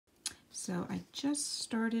So I just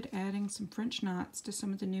started adding some French knots to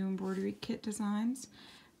some of the new embroidery kit designs.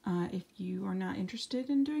 If you are not interested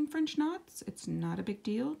in doing French knots, it's not a big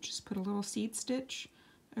deal. Just put a little seed stitch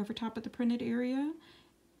over top of the printed area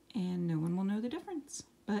and no one will know the difference.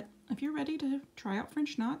 But if you're ready to try out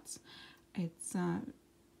French knots, it's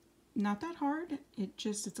not that hard.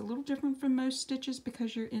 It's a little different from most stitches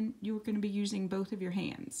because you're going to be using both of your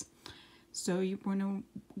hands. So you're going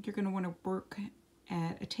to want to work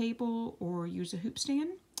at a table or use a hoop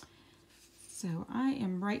stand. So I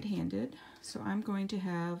am right-handed, so I'm going to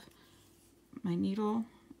have my needle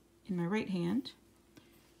in my right hand,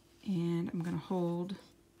 and I'm going to hold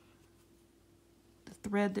the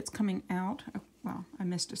thread that's coming out. Oh, well, I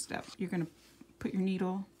missed a step. You're going to put your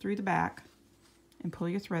needle through the back and pull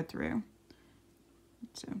your thread through.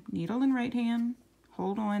 So needle in right hand,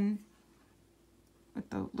 hold on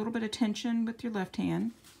with a little bit of tension with your left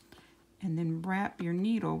hand, and then wrap your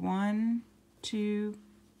needle 1, 2,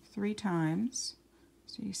 3 times.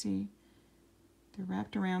 So you see they're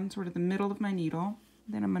wrapped around sort of the middle of my needle.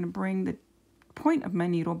 Then I'm going to bring the point of my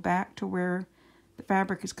needle back to where the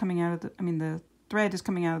fabric is coming out of the thread is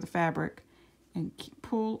coming out of the fabric, and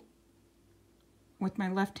pull with my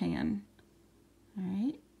left hand. All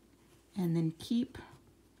right, and then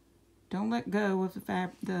don't let go of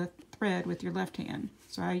the thread with your left hand.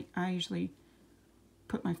 So I usually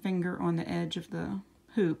put my finger on the edge of the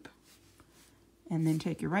hoop, and then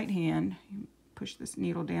take your right hand, push this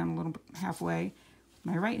needle down a little bit halfway.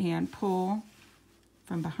 My right hand, pull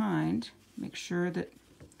from behind. Make sure that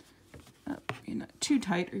you're not too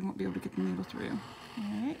tight or you won't be able to get the needle through.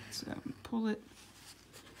 All right, so pull it,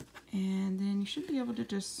 and then you should be able to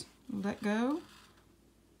just let go.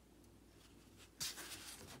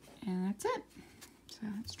 And that's it. So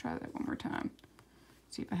let's try that one more time.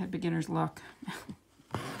 See if I had beginner's luck.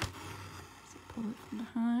 So pull it from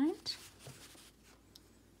behind.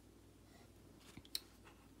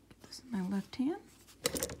 Get this in my left hand.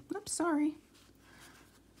 Oops, sorry.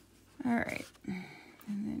 All right. And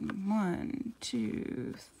then 1,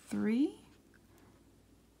 2, 3.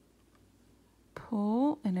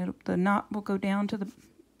 Pull, and the knot will go down to the...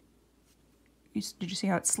 Did you see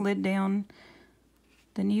how it slid down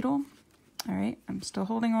the needle? All right, I'm still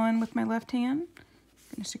holding on with my left hand.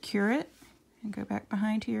 I'm going to secure it and go back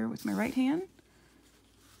behind here with my right hand.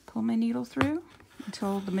 Pull my needle through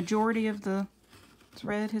until the majority of the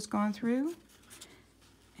thread has gone through.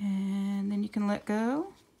 And then you can let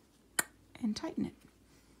go and tighten it.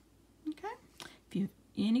 Okay? If you have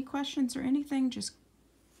any questions or anything, just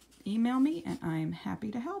email me and I'm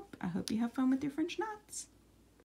happy to help. I hope you have fun with your French knots.